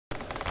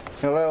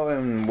Hello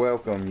and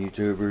welcome,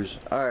 YouTubers.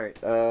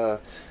 Alright,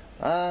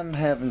 I'm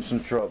having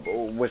some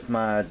trouble with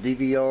my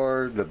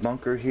DVR, the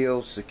Bunker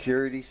Hill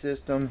security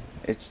system.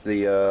 It's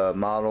the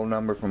model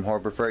number from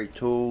Harbor Freight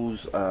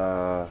Tools,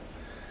 or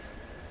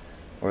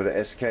the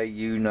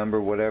SKU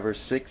number, whatever,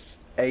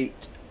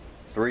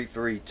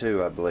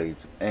 68332, I believe.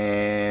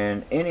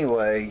 And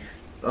anyway,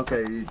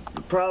 okay,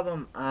 the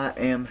problem I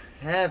am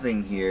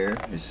having here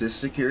is this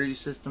security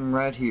system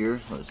right here.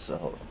 Let's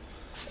hold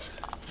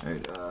on.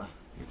 Alright,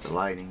 get the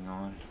lighting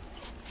on.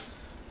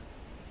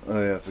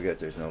 Oh yeah, I forgot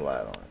there's no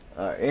light on it.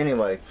 Alright,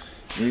 anyway,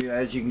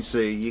 as you can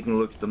see, you can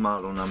look the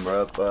model number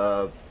up,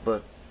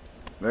 but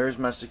there's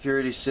my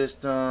security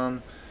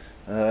system.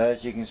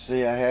 As you can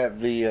see, I have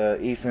the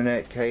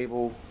Ethernet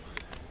cable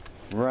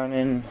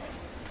running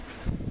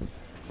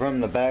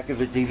from the back of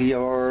the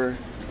DVR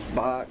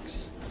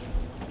box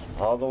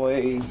all the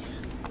way,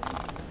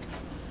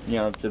 you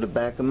know, to the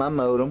back of my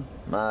modem,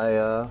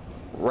 my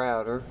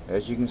router.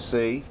 As you can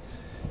see,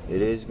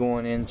 it is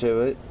going into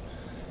it,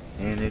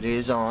 and it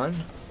is on,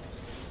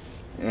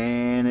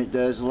 and it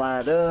does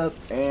light up.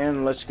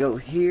 And let's go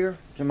here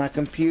to my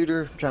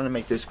computer. I'm trying to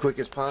make this quick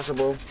as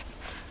possible.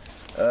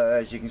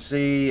 As you can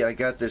see, I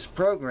got this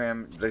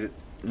program, the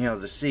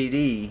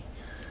CD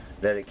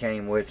that it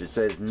came with. It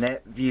says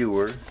Net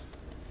Viewer.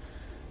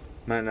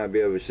 Might not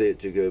be able to see it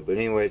too good, but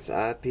anyway, it's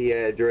IP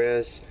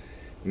address,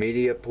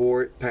 media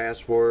port,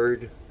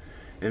 password,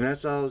 and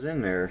that's all's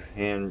in there.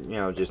 And you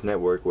know, just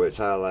network where it's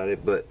highlighted,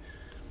 but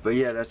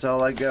yeah, that's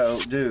all I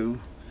do.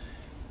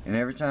 And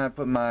every time I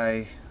put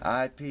my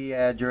IP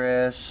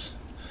address,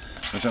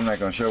 which I'm not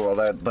going to show all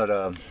that, but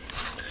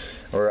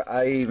or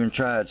I even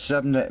tried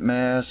subnet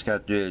mask. I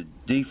did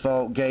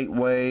default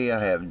gateway.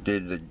 I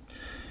did the,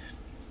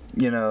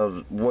 you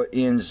know, what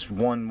ends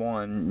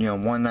 11, you know,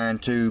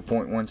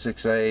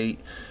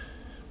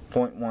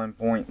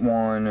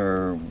 192.168.1.1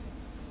 or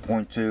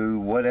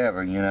 0.2,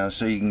 whatever, you know,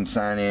 so you can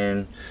sign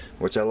in,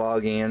 which I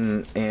log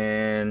in,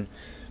 and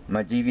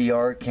my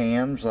DVR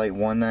cams like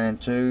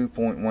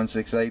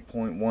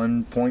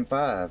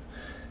 192.168.1.5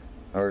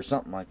 or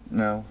something like,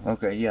 no,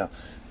 okay, yeah,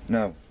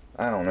 no,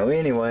 I don't know.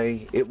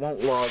 Anyway, it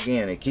won't log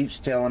in. It keeps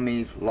telling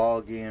me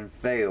login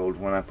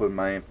failed when I put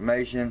my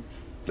information.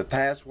 The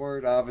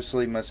password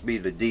obviously must be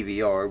the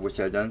DVR, which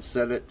I done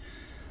set it.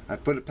 I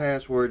put a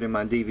password in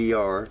my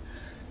DVR,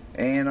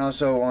 and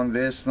also on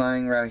this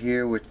thing right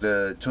here with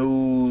the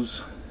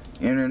tools,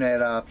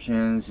 internet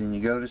options, and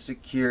you go to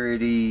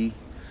security.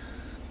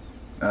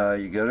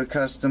 You go to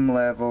custom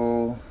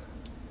level,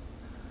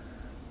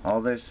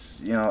 all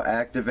this, you know,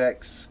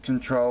 ActiveX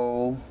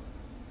control,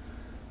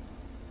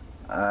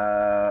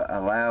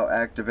 allow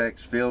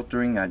ActiveX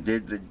filtering. I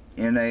did the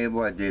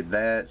enable, I did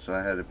that, so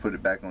I had to put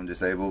it back on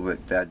disable,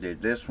 but I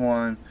did this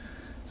one.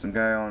 Some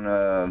guy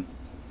on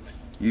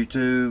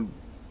YouTube,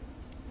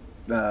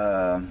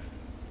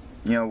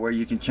 you know, where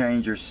you can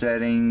change your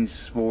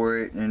settings for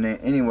it. And then,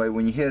 anyway,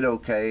 when you hit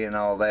OK and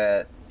all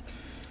that,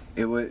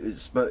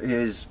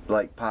 his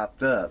like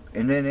popped up,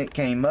 and then it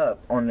came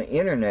up on the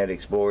Internet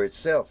Explorer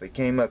itself. It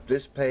came up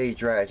this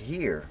page right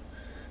here,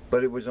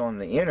 but it was on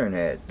the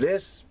internet.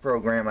 This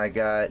program I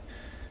got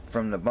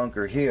from the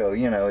Bunker Hill,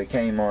 you know, it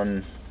came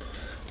on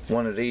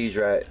one of these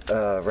right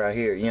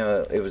here. You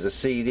know, it was a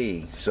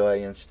CD, so I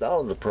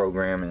installed the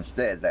program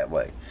instead that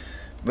way.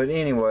 But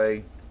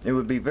anyway, it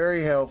would be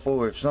very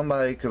helpful if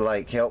somebody could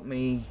like help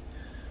me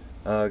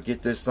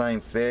get this thing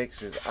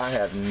fixed, because I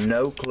have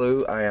no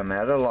clue. I am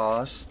at a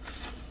loss.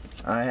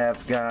 I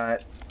have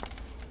got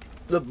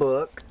the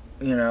book,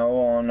 you know,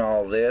 on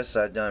all this.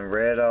 I done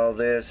read all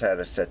this, how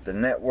to set the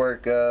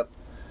network up.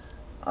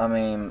 I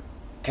mean,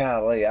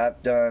 golly,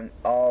 I've done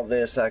all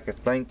this I could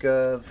think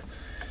of.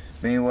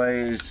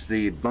 Anyway, it's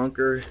the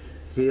Bunker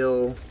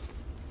Hill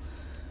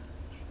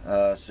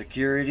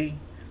security,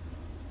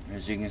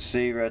 as you can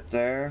see right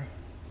there.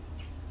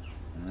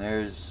 And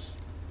there's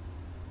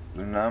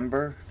the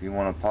number, if you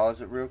want to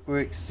pause it real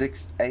quick,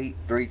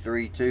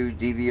 68332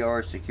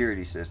 DVR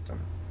security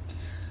system.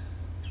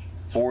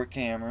 4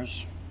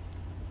 cameras.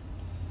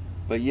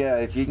 But yeah,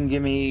 if you can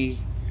give me,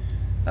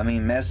 I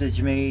mean,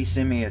 message me,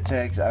 send me a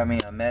text, I mean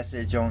a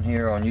message on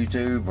here on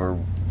YouTube or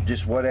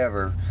just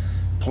whatever,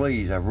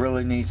 please. I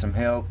really need some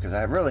help, because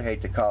I really hate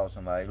to call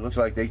somebody. It looks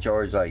like they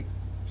charge like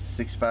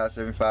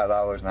 $65,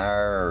 $75 an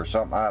hour or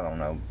something, I don't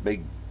know,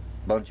 big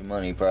bunch of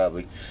money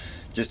probably,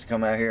 just to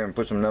come out here and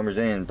put some numbers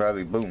in, and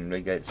probably boom,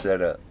 they get set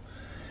up.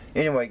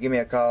 Anyway, give me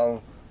a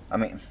call. I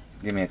mean,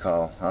 give me a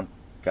call.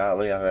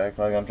 Golly, I act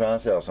like I'm trying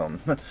to sell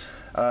something.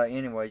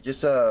 Anyway, just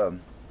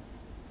send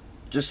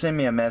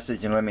me a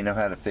message and let me know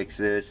how to fix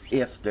this,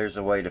 if there's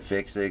a way to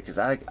fix it, because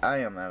I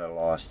am at a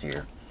loss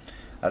here.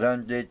 I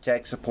done did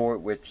tech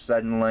support with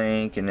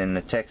Suddenlink, and then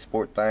the tech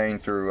support thing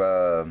through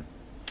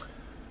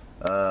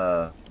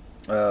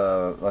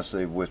let's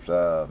see, with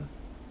oh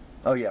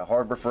yeah,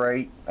 Harbor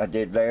Freight. I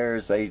did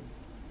theirs. They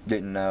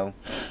didn't know.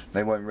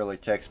 They wasn't really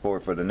tech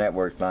support for the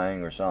network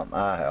thing or something.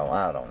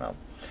 I don't know.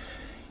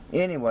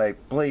 Anyway,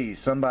 please,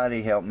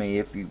 somebody help me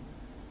if you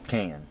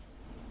can.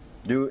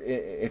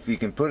 if you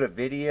can put a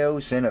video,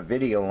 send a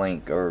video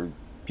link, or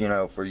you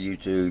know, for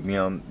YouTube, you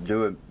know,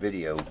 do a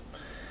video.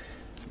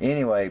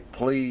 Anyway,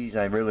 please,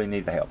 I really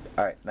need the help.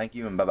 All right, thank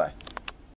you and bye bye.